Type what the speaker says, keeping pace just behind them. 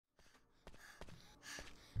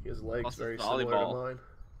He has legs Plus very it's similar to volleyball. mine.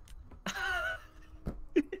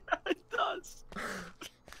 Yeah, it does.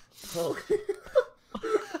 Oh.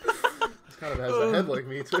 This kind of has a head like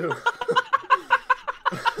me too.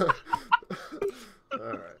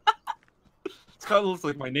 Alright. This kind of looks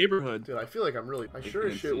like my neighborhood. Dude, I feel like I sure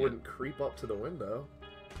as shit wouldn't creep up to the window.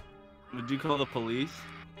 Would you call the police?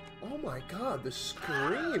 Oh my god, the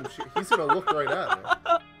scream! He's gonna look right at me.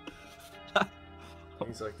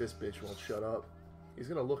 He's like, this bitch won't shut up. He's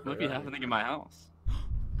gonna look right at me. Might be happening in my house.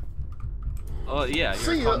 Oh yeah,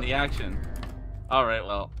 See you're ya. on the action. Alright,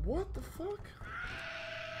 well. What the fuck?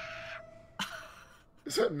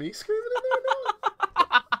 Is that me screaming in there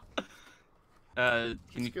now?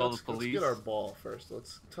 Can you call the police? Let's get our ball first.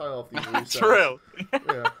 Let's tie off these loose True.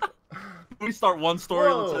 Yeah. We start one story,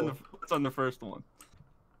 Whoa. let's end the first one.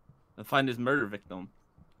 And find his murder victim.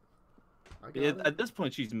 At this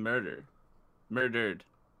point, she's murdered. Murder.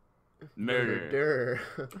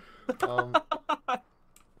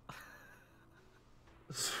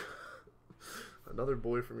 Another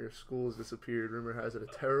boy from your school has disappeared. Rumor has it a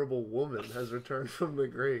terrible woman has returned from the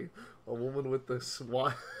grave. A woman with the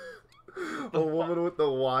woman with the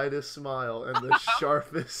widest smile and the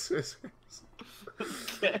sharpest scissors.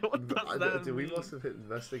 Okay, what does that Dude, we mean? must have hit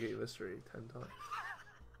investigate mystery 10 times.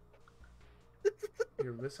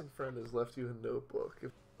 Your missing friend has left you a notebook.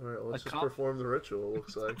 Alright, let's just perform the ritual, it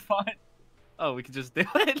looks like. Fine. Oh, we can just do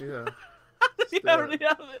it? Yeah. You already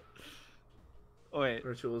have it. Oh, wait.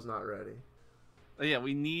 Ritual is not ready. Oh, yeah,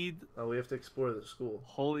 we need... Oh, we have to explore the school.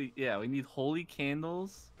 Yeah, we need holy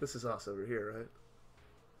candles. This is us over here, right?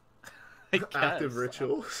 I guess. Active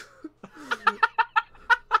rituals.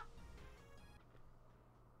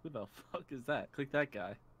 Who the fuck is that? Click that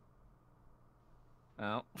guy.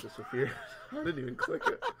 Oh. Disappeared. I didn't even click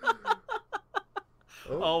it.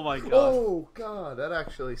 Oh my god. Oh god, that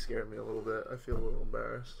actually scared me a little bit. I feel a little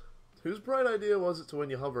embarrassed. Whose bright idea was it to when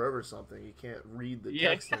you hover over something, you can't read the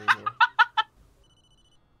text anymore?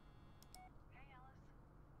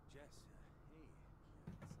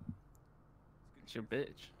 It's your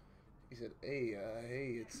bitch. He said,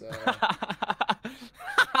 hey, it's,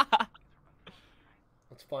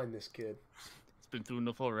 let's find this kid. It's been through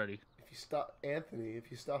enough already. If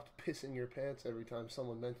you stopped pissing your pants every time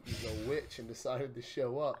someone mentioned a witch and decided to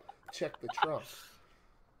show up, check the trunk.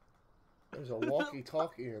 There's a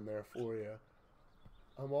walkie-talkie in there for you.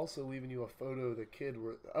 I'm also leaving you a photo of the kid.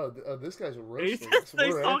 This guy's roasting. He's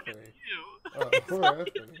We're talking Anthony. to you. Oh, we're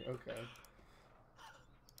Anthony. Okay.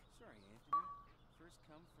 Sorry, Anthony. First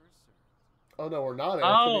come, first served. Oh no, we're not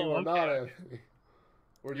Anthony. Oh, we're not okay. Anthony.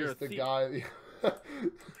 We're You're just the a thief. guy.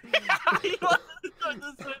 He wants to start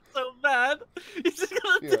this shit so bad. He's just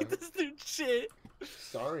gonna take this dude shit.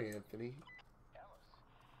 Sorry, Anthony.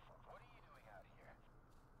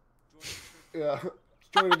 Yeah,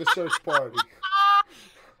 joining the search party.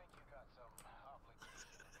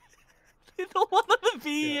 You don't want him to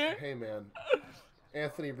be here. Hey man,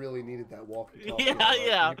 Anthony really needed that walkie-talkie. Yeah,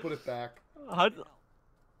 yeah. Can you put it back?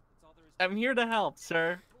 I'm here to help,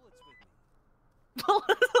 sir.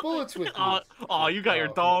 Bullets with you. Oh, you got your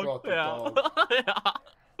he dog. brought the Yeah. dog. Yeah.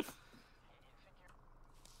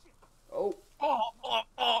 Oh.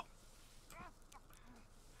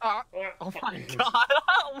 Oh my god.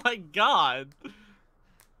 Oh my god.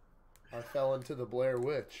 I fell into the Blair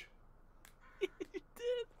Witch. You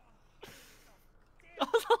did.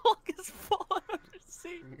 That was the longest fall I've ever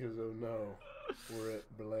seen. He goes, oh no, we're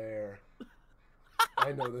at Blair.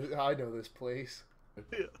 I know this place.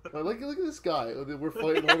 Look at this guy. We're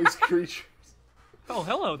fighting all these creatures. Oh,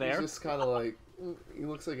 hello there. He's just kind of like, he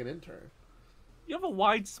looks like an intern. You have a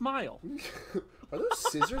wide smile. Are there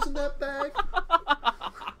scissors in that bag?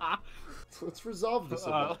 Let's resolve this.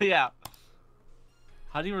 Yeah.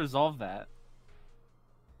 How do you resolve that?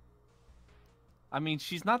 I mean,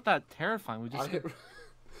 she's not that terrifying. We just.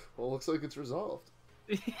 Well, it looks like it's resolved.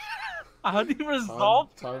 How do you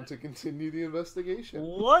resolve? Time to continue the investigation.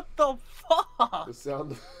 What the fuck? The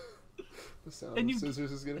sound of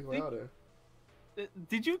scissors is getting louder.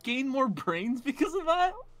 Did you gain more brains because of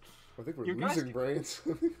that? I think we're losing brains.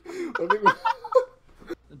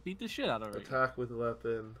 Beat the shit out of her. Attack with a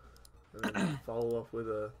weapon, and then follow up with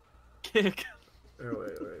a kick. Oh,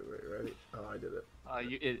 wait, ready? Oh, I did it.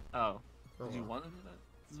 Did you want to do that?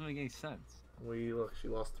 Doesn't make any sense. Look, she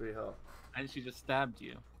lost 3 health. And she just stabbed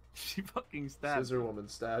you. She fucking stabbed Scissor woman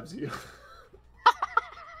stabs you.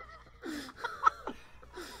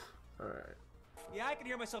 Alright. Yeah, I can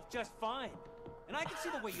hear myself just fine. And I can see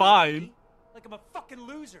the way you Fine. look at me. Like I'm a fucking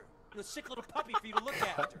loser. With a sick little puppy for you to look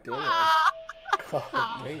after. Damn. God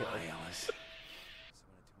damn.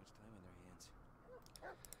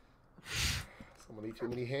 Somebody too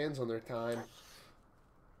many hands on their time.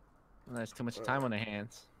 There's too much time on their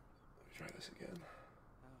hands. Let me try this again.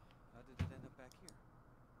 How did it end up back here?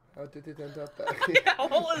 How did it end up back here? Yeah,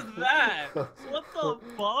 what was that? What the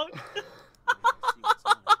fuck? See what's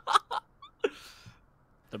on it.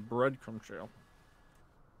 The breadcrumb trail.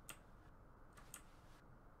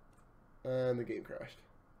 And the game crashed.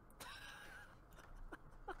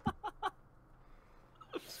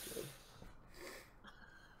 That's good.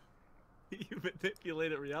 You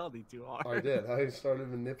manipulated reality too hard. I did. I started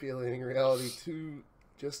manipulating reality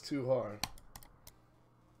just too hard.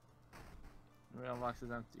 Mailbox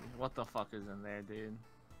is empty. What the fuck is in there, dude?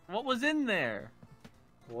 What was in there?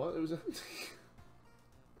 What? It was empty.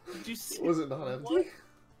 Did you see? Was it not empty? What?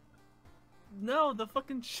 No, the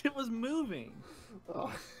fucking shit was moving.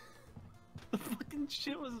 Oh. The fucking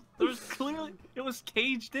shit was. There was clearly. It was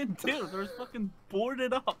caged in too. There was fucking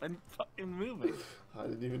boarded up and fucking moving. I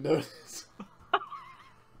didn't even notice.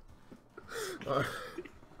 Alright.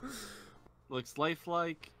 Looks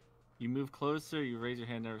lifelike. You move closer, you raise your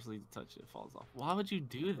hand nervously to touch it. It falls off. Why would you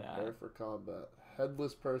do that? Prepare for combat.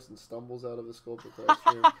 Headless person stumbles out of the sculpture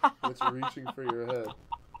classroom. And it's reaching for your head.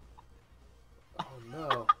 Oh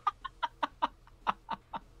no.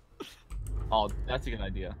 Oh, that's a good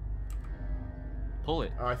idea. Pull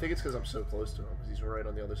it. Oh, I think it's because I'm so close to him, because he's right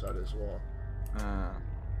on the other side of this wall.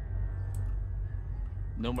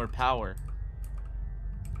 No more power.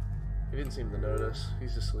 He didn't seem to notice.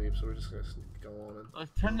 He's asleep, so we're just gonna go on and...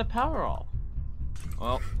 Let's turn the power off.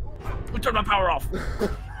 Well, we turned the power off.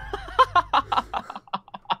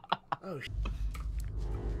 Oh, sh**.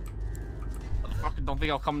 Motherfucker, don't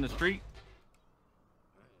think I'll come in the street?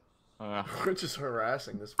 We're just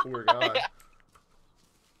harassing this poor guy.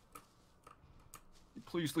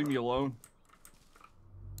 Please leave me alone.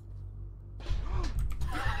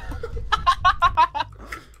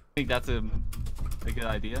 Think that's a good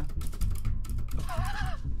idea?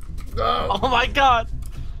 No! Oh my god!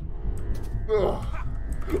 Ugh.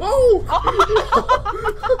 Oh!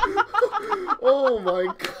 Oh my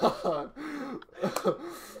god!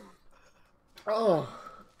 Oh,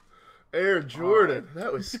 Air Jordan,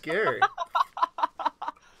 that was scary.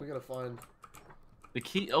 We gotta find the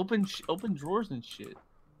key. Open drawers and shit.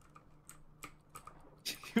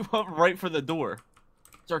 You went right for the door.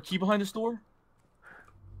 Is there a key behind this door?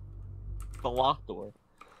 The locked door.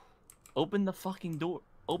 Open the fucking door.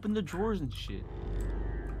 Open the drawers and shit.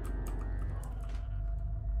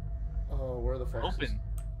 Oh, where the fuck? Open.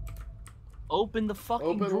 Open the fucking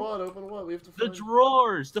Open what? Open what? We have to the find...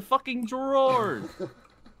 drawers. The fucking drawers.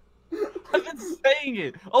 I've been saying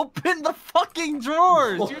it. Open the fucking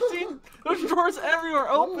drawers. You're seeing there's drawers everywhere.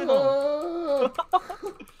 Open them.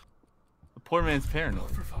 The poor man's paranoid.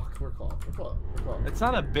 For fuck, we're caught. We're caught. We're caught. It's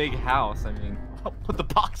not a big house. I mean, I'll put the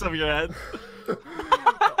box over your head.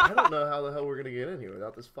 I don't know how the hell we're gonna get in here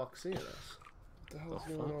without this fuck seeing us. What the hell is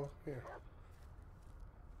going on here?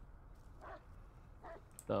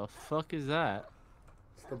 The fuck is that?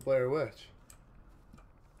 It's the Blair Witch.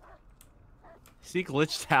 Is he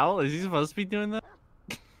glitched out? Is he supposed to be doing that?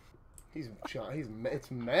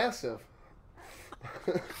 It's massive.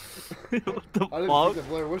 What the I didn't fuck? think the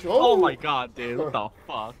Blair Witch. Oh my god, dude! What the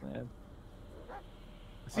fuck, man?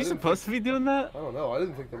 Is he supposed to be doing that? I don't know. I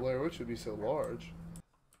didn't think the Blair Witch would be so large.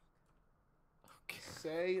 Okay.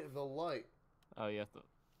 Say the light. Oh, you have to.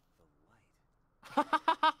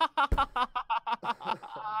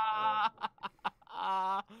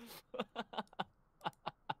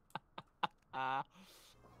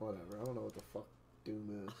 Whatever. I don't know what the fuck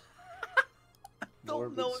Doom is. I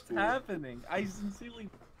don't know what's happening. I sincerely.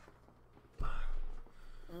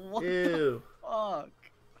 What Ew. the fuck?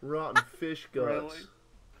 Rotten fish guts. Really?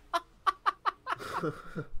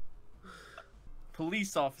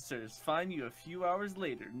 Police officers find you a few hours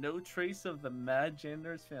later. No trace of the mad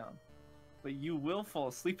janitor is found. But you will fall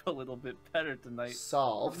asleep a little bit better tonight.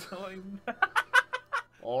 Solved.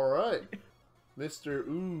 Alright. Mr.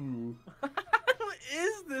 Ooh. Who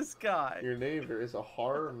is this guy? Your neighbor is a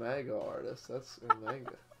horror manga artist. That's a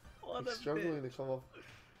manga. What He's a struggling bitch. to come up.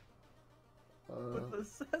 With the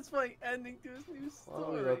satisfying ending to his new Why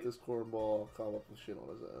don't we story. let this cornball come up with shit on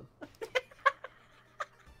his own?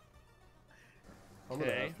 I'm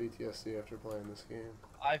gonna have PTSD after playing this game.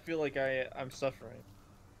 I feel like I'm suffering.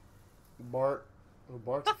 Bart. Oh,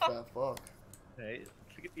 Bart's a fat fuck. Hey,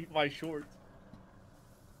 look at my shorts.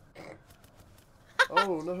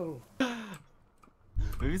 Oh no.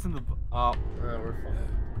 Maybe it's in the. Yeah, we're fine.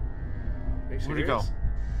 Where'd he go?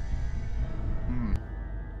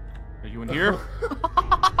 Are you in here?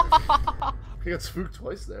 He got spooked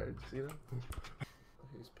twice there. Did you see that?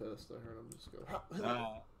 He's pissed. I heard him just go.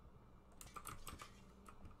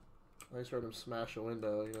 I just heard him smash a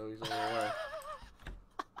window. You know, he's on the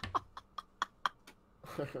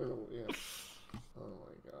way. Yeah. Oh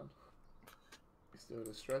my god. He's doing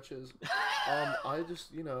his stretches. I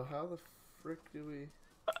just, you know, how the frick do we...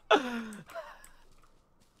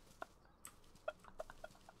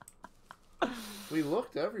 We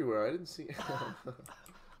looked everywhere. I didn't see...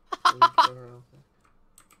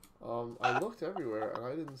 I looked everywhere and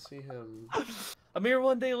I didn't see him. A mere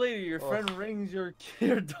 1 day later, your friend rings your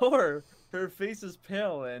door. Her face is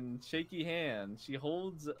pale and shaky hand. She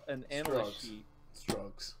holds an analyst sheet. It's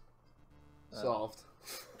drugs. Solved.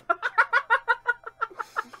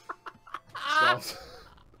 Solved.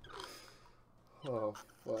 Oh,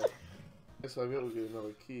 fuck. Guess I'll be able to get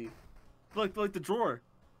another key. Look the drawer.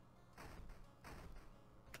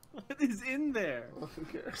 What is in there? Who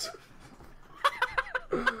cares?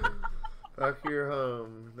 Back here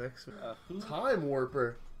home. Next time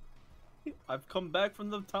warper. I've come back from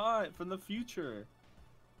the future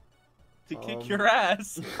to kick your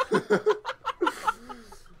ass.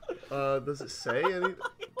 Does it say anything?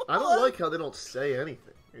 I don't like how they don't say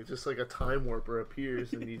anything. It's just like a time warper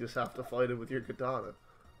appears and you just have to fight it with your katana.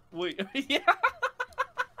 Wait, yeah.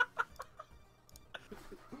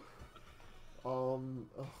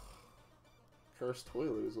 Cursed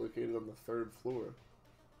toilet is located on the 3rd floor.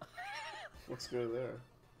 Let's go there.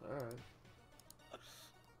 Alright.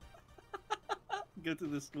 Go to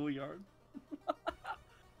the schoolyard.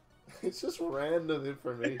 It's just random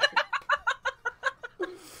information.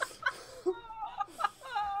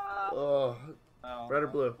 Oh, red or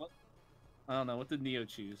blue? What? I don't know. What did Neo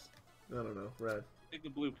choose? I don't know. Red. Take the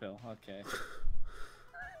blue pill. Okay.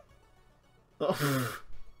 Oh.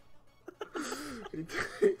 He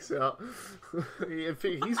takes out.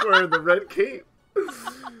 He's wearing the red cape.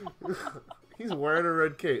 He's wearing a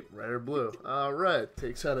red cape. Red or blue? Red.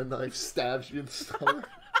 Takes out a knife, stabs you in the stomach.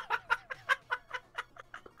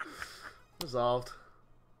 Resolved.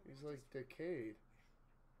 He's like decayed.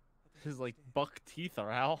 His like buck teeth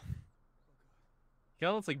are out. He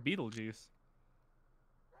kinda looks like Beetlejuice.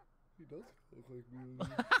 He does look like Beetlejuice.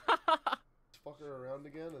 He's fucking around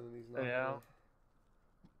again and then he's not. Yeah.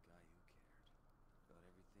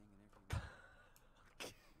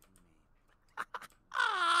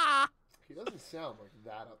 He doesn't sound like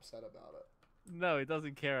that upset about it. No, he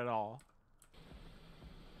doesn't care at all.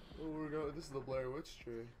 Oh, we're going. This is the Blair Witch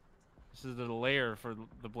tree. This is the lair for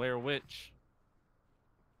the Blair Witch.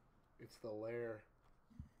 It's the lair.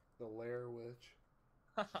 The Lair Witch.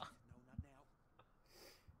 No, not now.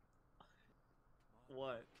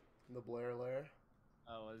 What? The Blair Lair.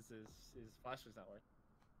 Oh, his flashlight's not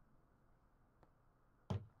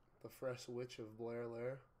working. The Fresh Witch of Blair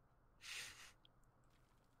Lair.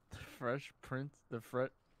 Fresh Prince, the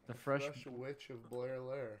Fresh Witch of Blair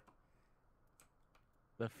Lair.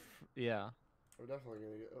 Yeah. We're definitely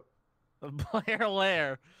gonna get. Oh. The Blair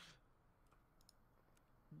Lair.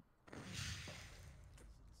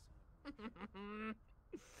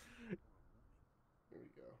 Here we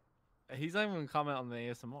go. He's not even gonna comment on the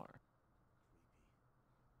ASMR.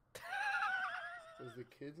 Is the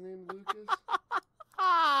kid's name Lucas?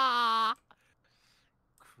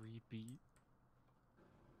 Creepy.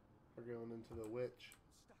 We're going into the witch.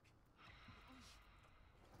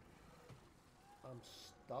 I'm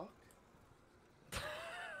stuck?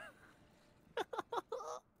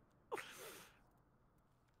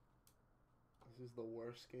 This is the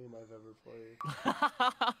worst game I've ever played.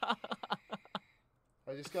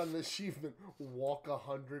 I just got an achievement, walk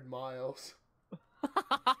 100 miles.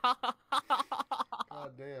 God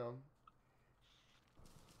damn.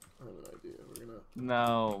 I have an idea. We're gonna...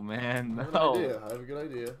 No, man, no. I have an idea. I have a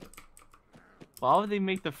good idea. Why would they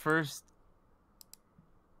make the first...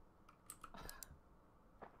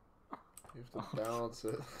 You have to balance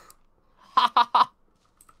it. A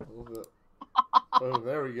little bit. Oh,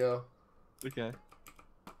 there we go. Okay.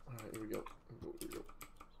 Alright, here we go. Here we go.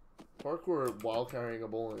 Parkour while carrying a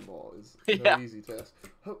bowling ball is Yeah. no easy task.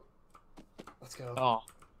 Oh. Let's go. Oh.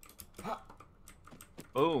 Ha.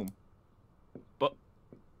 Boom. But...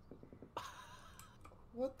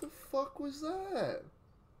 What the fuck was that?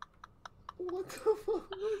 What the fuck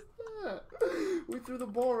was that? We threw the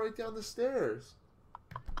ball right down the stairs.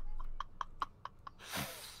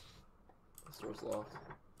 This door's locked.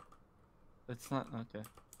 It's not... Okay.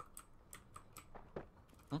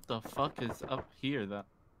 What the fuck is up here, though?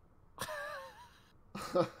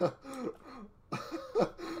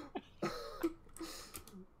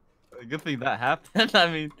 Good thing that happened. I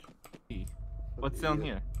mean... What's down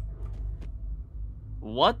here?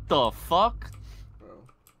 What the fuck? Bro.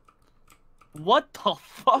 What the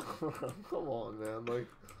fuck? Come on, man. Like,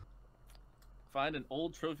 Find an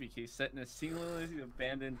old trophy case set in a seemingly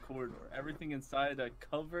abandoned corridor. Everything inside of it is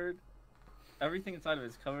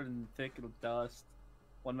covered in thick dust.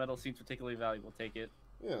 One metal seems particularly valuable. Take it.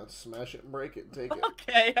 Yeah, smash it and break it and take it.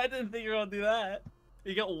 Okay, I didn't think you were gonna do that.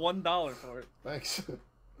 You got $1 for it. Thanks.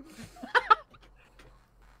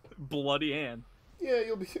 Bloody hand. Yeah,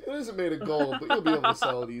 it isn't made of gold, but you'll be able to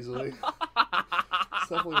sell it easily. It's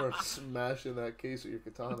definitely worth smashing that case with your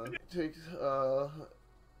katana.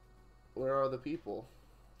 Where are the people?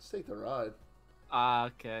 Let's take the ride.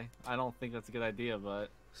 Okay. I don't think that's a good idea, but...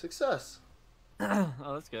 Success.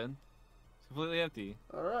 Oh, that's good. It's completely empty.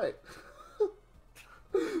 Alright.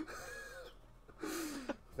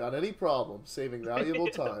 Without any problem, saving valuable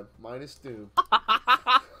time. Minus doom.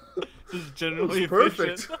 This is generally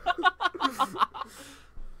perfect.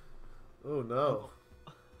 Oh no.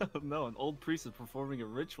 No, an old priest is performing a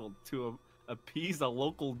ritual to appease a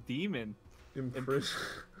local demon. In prison.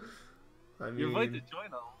 I mean... You're invited to join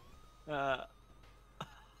them.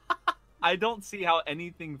 I don't see how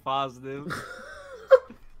anything positive.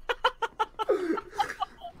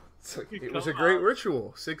 It was a great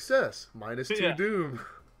ritual. Success. Minus 2 doom.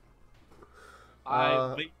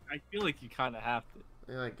 I feel like you kind of have to.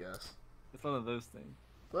 Yeah, I guess. It's one of those things.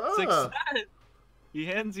 Ah. Success! He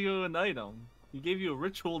hands you an item. He gave you a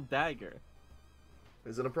ritual dagger.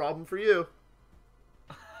 Isn't a problem for you.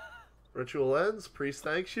 Ritual ends, priest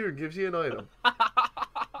thanks you and gives you an item.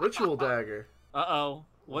 Ritual dagger. Uh-oh.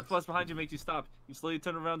 What's behind you makes you stop. You slowly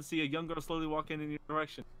turn around to see a young girl slowly walking in your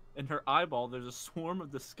direction. In her eyeball, there's a swarm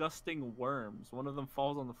of disgusting worms. One of them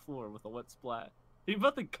falls on the floor with a wet splat. Are you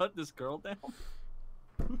about to cut this girl down?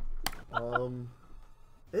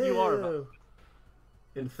 You are about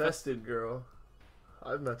infested girl.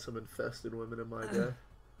 I've met some infested women in my day.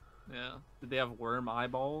 Yeah. Did they have worm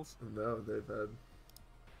eyeballs? No, they've had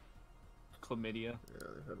chlamydia. Yeah,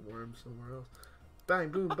 they've had worms somewhere else. Bang,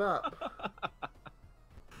 boom, bop.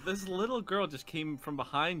 This little girl just came from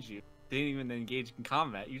behind you. Didn't even engage in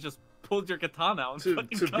combat. You just pulled your katana out. To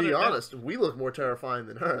be honest, we look more terrifying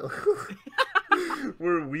than her.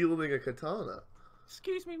 We're wielding a katana.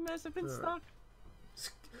 Excuse me, miss. I've been stuck.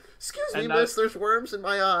 Excuse me, miss. There's worms in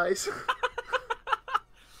my eyes.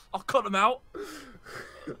 I'll cut them out.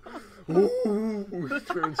 Ooh, he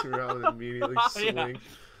turns around and immediately swings. Yeah.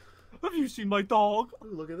 Have you seen my dog?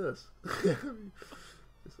 Ooh, look at this.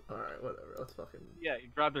 Alright, whatever. Let's fucking... Yeah, you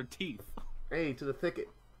grabbed her teeth. Hey, to the thicket.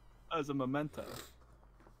 As a memento.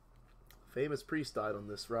 Famous priest died on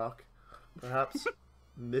this rock. Perhaps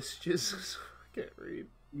mysticism. I can't read.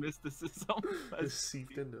 Mysticism. Has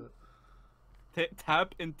seeped into it.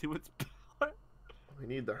 Tap into its power. We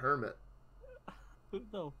need the hermit. Who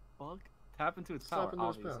the fuck? Tap into its power,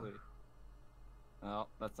 obviously. Oh,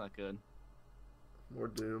 that's not good. More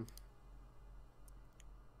doom.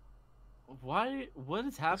 Why? What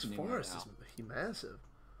is happening? This forest is massive.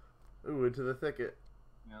 Ooh, into the thicket.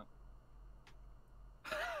 Yeah.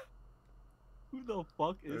 Who the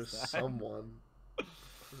fuck is There's that? someone.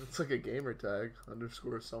 It's like a gamer tag.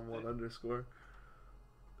 _ someone _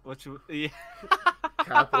 What you? Yeah.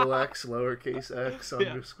 Capital X, lowercase x,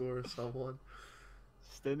 Yeah. _ someone.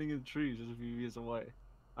 Standing in trees just a few meters away.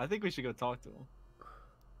 I think we should go talk to him.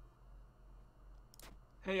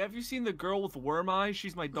 Hey, have you seen the girl with worm eyes?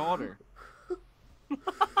 She's my daughter.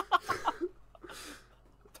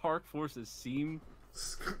 Dark forces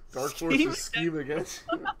Dark forces scheme against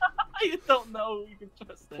you. I don't know who you can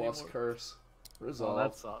trust Plus anymore. curse. Resolve. Oh,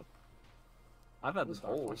 that sucks. I've had the dark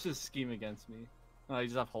holes. forces scheme against me. Oh, you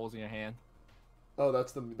just have holes in your hand. Oh,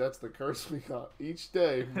 that's the curse we got. Each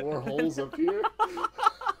day, more holes appear.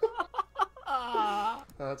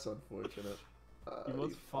 That's unfortunate. You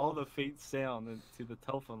must follow the faint sound into the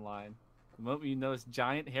telephone line. The moment you notice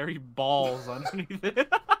giant hairy balls underneath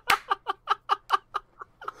it.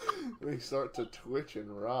 They start to twitch and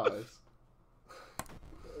rise.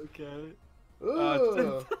 Okay.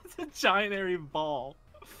 Ugh. It's a giant hairy ball.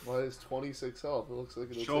 Why is 26 health? It looks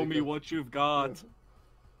like it'll Show me what you've got.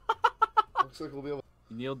 Looks like we'll be able.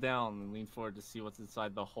 You kneel down and lean forward to see what's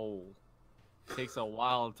inside the hole. It takes a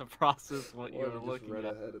while to process what you're looking read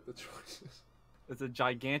at. ahead at the choices. It's a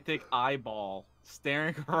gigantic eyeball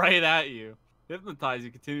staring right at you. Hypnotized, you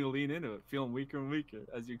continue to lean into it, feeling weaker and weaker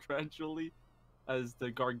as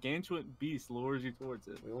the gargantuan beast lures you towards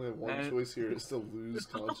it. We only have one choice here: is to lose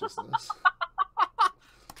consciousness.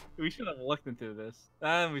 We should have looked into this,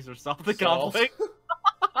 and we should solve the conflict.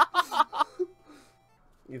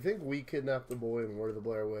 You think we kidnapped the boy and we're the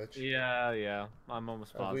Blair Witch? Yeah. I'm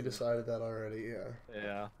almost positive. Have we decided that already? Yeah.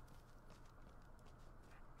 Yeah.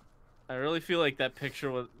 I really feel like that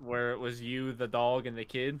picture was where it was you, the dog, and the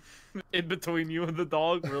kid. In between you and the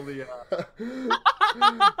dog, really.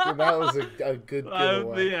 So that was a good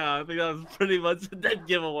giveaway. Yeah, I think that was pretty much a dead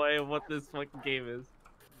giveaway of what this fucking game is.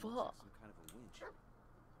 Fuck.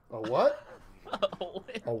 A what? A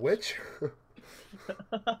A witch?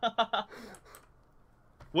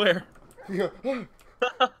 Where?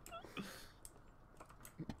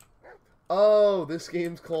 Oh, this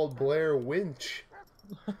game's called Blair Winch.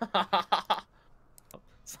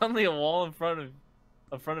 Suddenly, a wall in front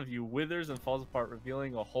of you withers and falls apart,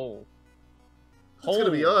 revealing a hole. It's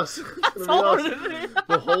gonna be us. It's gonna be us.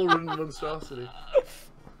 The whole monstrosity.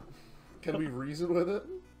 Can we reason with it?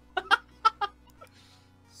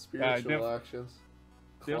 Spiritual actions.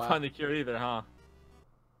 Didn't find the cure either, huh?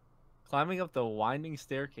 Climbing up the winding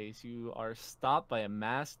staircase, you are stopped by a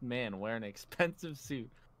masked man wearing an expensive suit.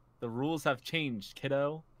 The rules have changed,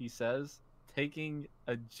 kiddo, he says, taking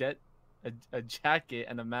a jacket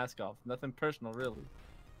and a mask off. Nothing personal, really.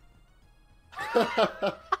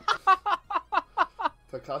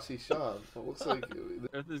 Takashi Shan. It looks like The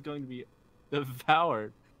Earth is going to be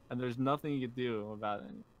devoured, and there's nothing you can do about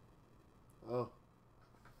it. Oh.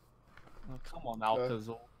 Oh, come on,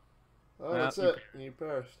 Alcazul. Oh, that's it. You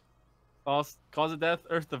perished. Cause of death,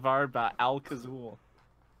 Earth devoured by Alcazul.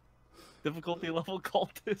 Difficulty level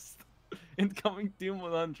cultist. Incoming Doom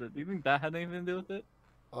 100. Do you think that had anything to do with it?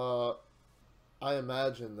 I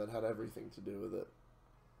imagine that had everything to do with it.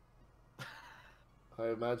 I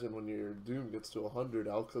imagine when your Doom gets to 100,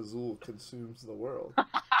 Alcazul consumes the world.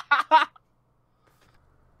 I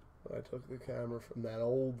took the camera from that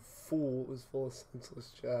old fool. It was full of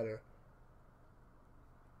senseless chatter.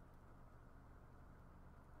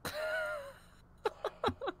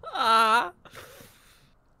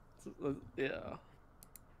 Yeah.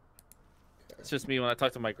 It's just me when I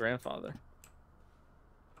talk to my grandfather.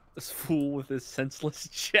 This fool with his senseless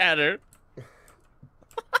chatter. Okay,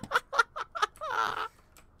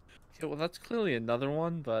 well, that's clearly another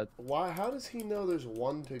one, but... Why? How does he know there's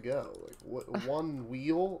one to go? Like, what, one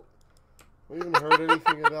wheel? We haven't heard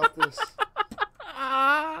anything about this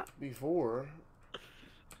before.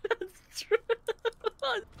 That's true.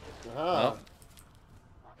 Ah.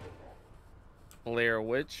 Blair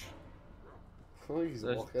Witch. Oh, he's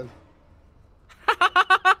walking.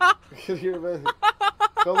 I can hear him.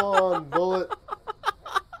 Come on, Bullet.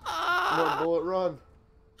 Come on, Bullet, run.